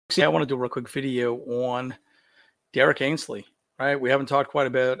I want to do a real quick video on Derrick Ansley, right? We haven't talked quite a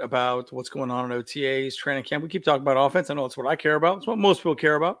bit about what's going on in OTAs, training camp. We keep talking about offense. I know it's what I care about. It's what most people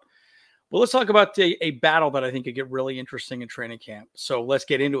care about. Well, let's talk about a battle that I think could get really interesting in training camp. So let's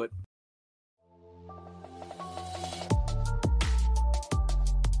get into it.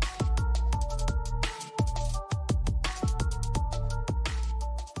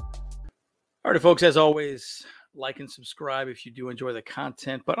 All right, folks, as always, like and subscribe if you do enjoy the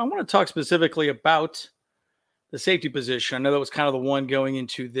content. But I want to talk specifically about the safety position. I know that was kind of the one going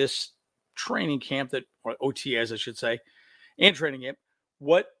into this training camp, or OTAs, I should say, and training camp.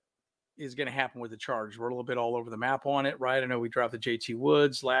 What is going to happen with the Chargers? We're a little bit all over the map on it, right? I know we drafted JT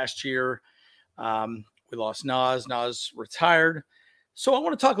Woods last year. We lost Nas. Nas retired. So I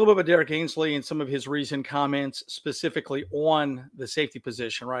want to talk a little bit about Derrick Ansley and some of his recent comments specifically on the safety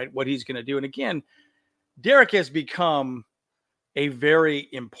position, right? What he's going to do. And again, Derrick has become a very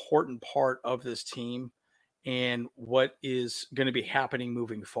important part of this team and what is going to be happening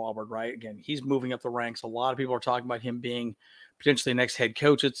moving forward, right? Again, he's moving up the ranks. A lot of people are talking about him being potentially the next head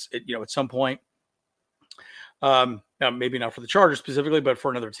coach at some point. Now, maybe not for the Chargers specifically, but for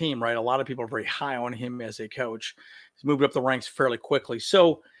another team, right? A lot of people are very high on him as a coach. He's moved up the ranks fairly quickly.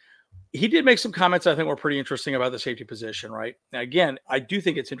 So he did make some comments I think were pretty interesting about the safety position, right? Now, again, I do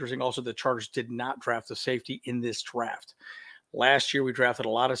think it's interesting also the Chargers did not draft a safety in this draft. Last year, we drafted a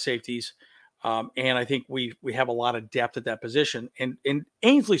lot of safeties, and I think we have a lot of depth at that position. And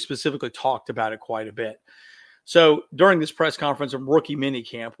Ansley specifically talked about it quite a bit. So during this press conference of rookie mini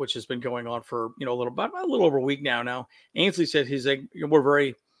camp, which has been going on for a little over a week now, Ansley said he's like, we're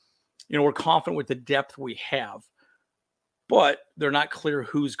very, we're confident with the depth we have, but they're not clear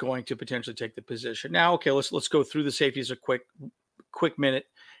who's going to potentially take the position. Now, okay, let's go through the safeties a quick minute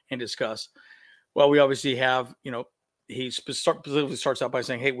and discuss. Well, we obviously have, he specifically starts out by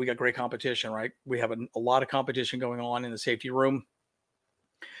saying, hey, we got great competition, right? We have a lot of competition going on in the safety room.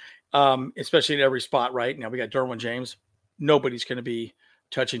 Especially in every spot right now. We got Derwin James. Nobody's going to be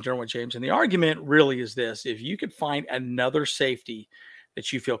touching Derwin James. And the argument really is this: if you could find another safety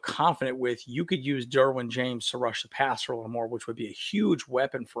that you feel confident with, you could use Derwin James to rush the passer a little more, which would be a huge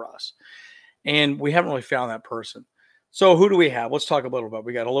weapon for us. And we haven't really found that person. So who do we have? Let's talk a little bit.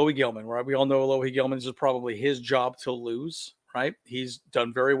 We got Alohi Gilman, right? We all know Alohi Gilman is probably his job to lose, right? He's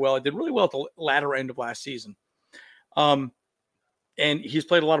done very well. He did really well at the latter end of last season. And he's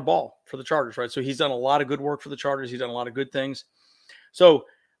played a lot of ball for the Chargers, right? So he's done a lot of good work for the Chargers. He's done a lot of good things. So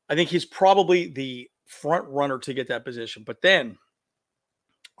I think he's probably the front runner to get that position. But then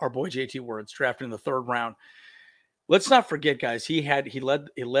our boy JT Woods, drafted in the 3rd round. Let's not forget, guys, he led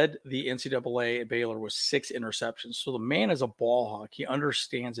the NCAA at Baylor with 6 interceptions. So the man is a ball hawk. He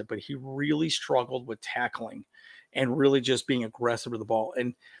understands it, but he really struggled with tackling and really just being aggressive with the ball.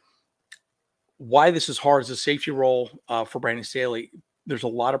 And why this is hard is a safety role for Brandon Staley. There's a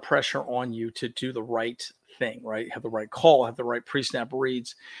lot of pressure on you to do the right thing, right? Have the right call, have the right pre-snap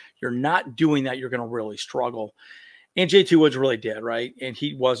reads. You're not doing that, you're going to really struggle. And JT Woods really did, right? And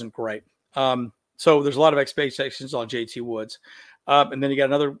he wasn't great. So there's a lot of expectations on JT Woods. And then you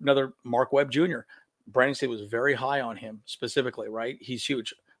got another Mark Webb Jr. Brandon Staley was very high on him specifically, right? He's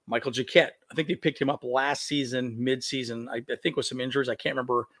huge. Michael Jacquet, I think they picked him up last season, mid-season, I think with some injuries. I can't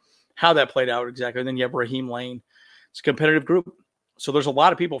remember how that played out exactly. And then you have Raheem Lane. It's a competitive group. So there's a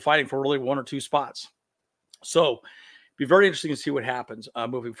lot of people fighting for really 1 or 2 spots. So it'd be very interesting to see what happens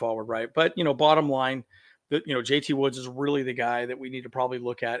moving forward, right? But, bottom line, JT Woods is really the guy that we need to probably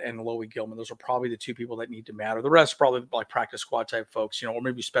look at, and Alohi Gilman. Those are probably the 2 people that need to matter. The rest probably like practice squad type folks, or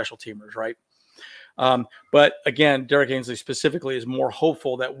maybe special teamers, right? But again, Derrick Ansley specifically is more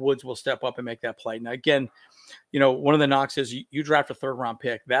hopeful that Woods will step up and make that play. Now, again, one of the knocks is you draft a 3rd round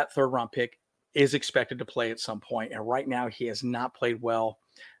pick. That 3rd round pick is expected to play at some point. And right now he has not played well.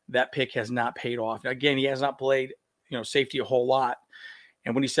 That pick has not paid off. Now, again, he has not played, safety a whole lot.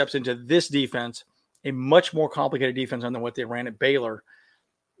 And when he steps into this defense, a much more complicated defense than what they ran at Baylor,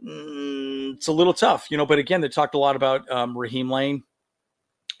 it's a little tough, but again, they talked a lot about Raheem Lane.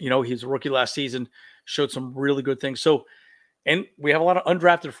 He's a rookie last season, showed some really good things. So, and we have a lot of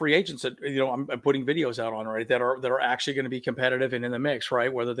undrafted free agents that, I'm putting videos out on, right, that are actually going to be competitive and in the mix,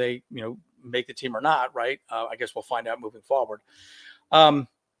 right, whether they, make the team or not, right? I guess we'll find out moving forward.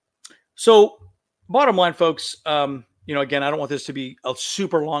 So bottom line, folks, again, I don't want this to be a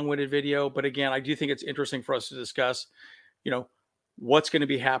super long-winded video, but again, I do think it's interesting for us to discuss, what's going to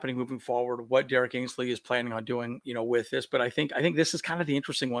be happening moving forward, what Derrick Ansley is planning on doing, with this. But I think this is kind of the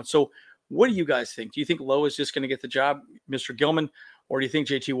interesting one. So what do you guys think? Do you think Lowe is just going to get the job, Mr. Gilman, or do you think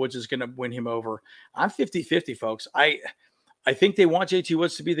JT Woods is going to win him over? I'm 50-50, folks. I think they want JT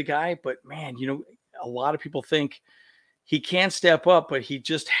Woods to be the guy, but man, a lot of people think he can step up, but he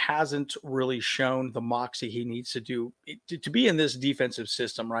just hasn't really shown the moxie he needs to do to be in this defensive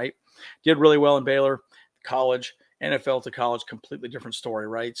system, right? Did really well in Baylor, college, NFL to college, completely different story,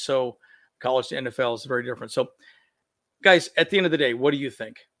 right? So college to NFL is very different. So guys, at the end of the day, what do you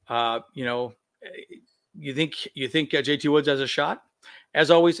think? You think JT Woods has a shot?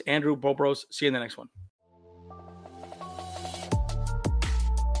 As always, Andrew Bobros, see you in the next one.